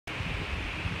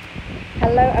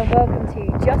Hello and welcome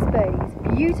to Just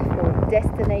Birnie's beautiful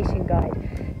destination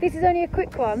guide. This is only a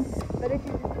quick one, but this is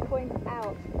just to point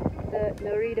out the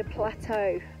Nirida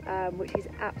Plateau, which is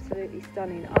absolutely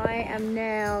stunning. I am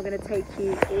now going to take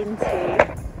you into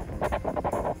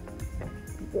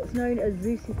what's known as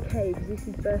Zeus's cave,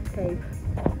 Zeus's birth cave.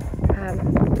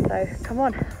 So come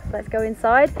on, let's go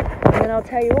inside and then I'll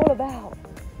tell you all about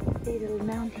these little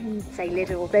mountains. Say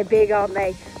little, they're big, aren't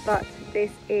they? But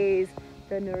this is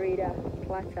the Nirida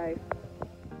Plateau.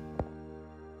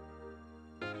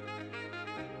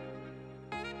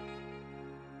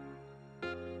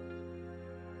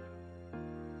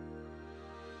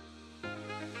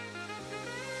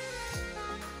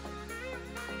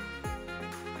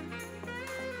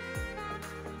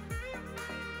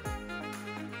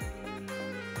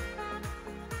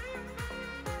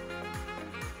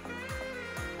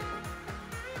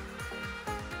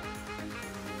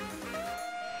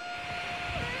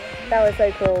 That was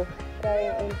so cool, going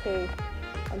into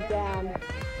and down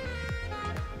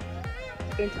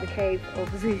into the cave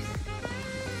of Zeus.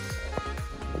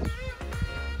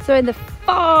 So in the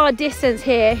far distance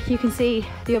here, you can see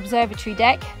the observatory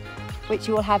deck, which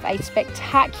you will have a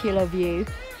spectacular view.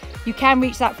 You can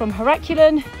reach that from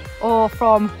Herculean or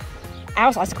from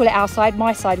our side, I call it our side,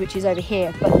 my side, which is over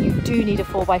here, but you do need a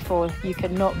 4x4. You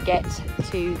cannot get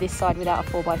to this side without a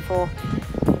 4x4.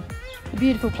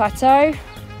 Beautiful plateau.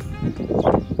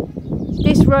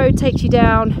 This road takes you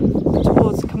down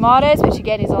towards Camades, which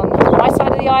again is on my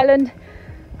side of the island,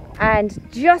 and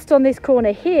just on this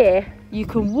corner here you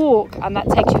can walk, and that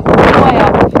takes you all the way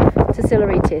up to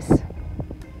Siluritis.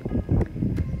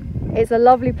 It's a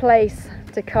lovely place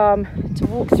to come to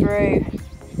walk through.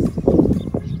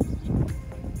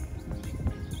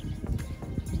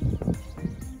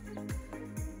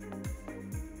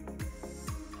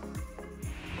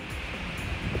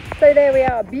 So there we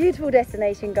are, a beautiful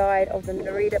destination guide of the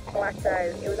Nirida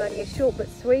Plateau. It was only a short but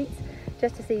sweet,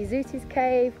 just to see Zeus's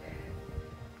cave,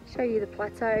 show you the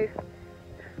plateau.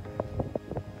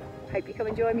 Hope you come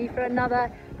and join me for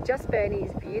another Just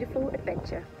Birnie's beautiful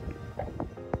adventure.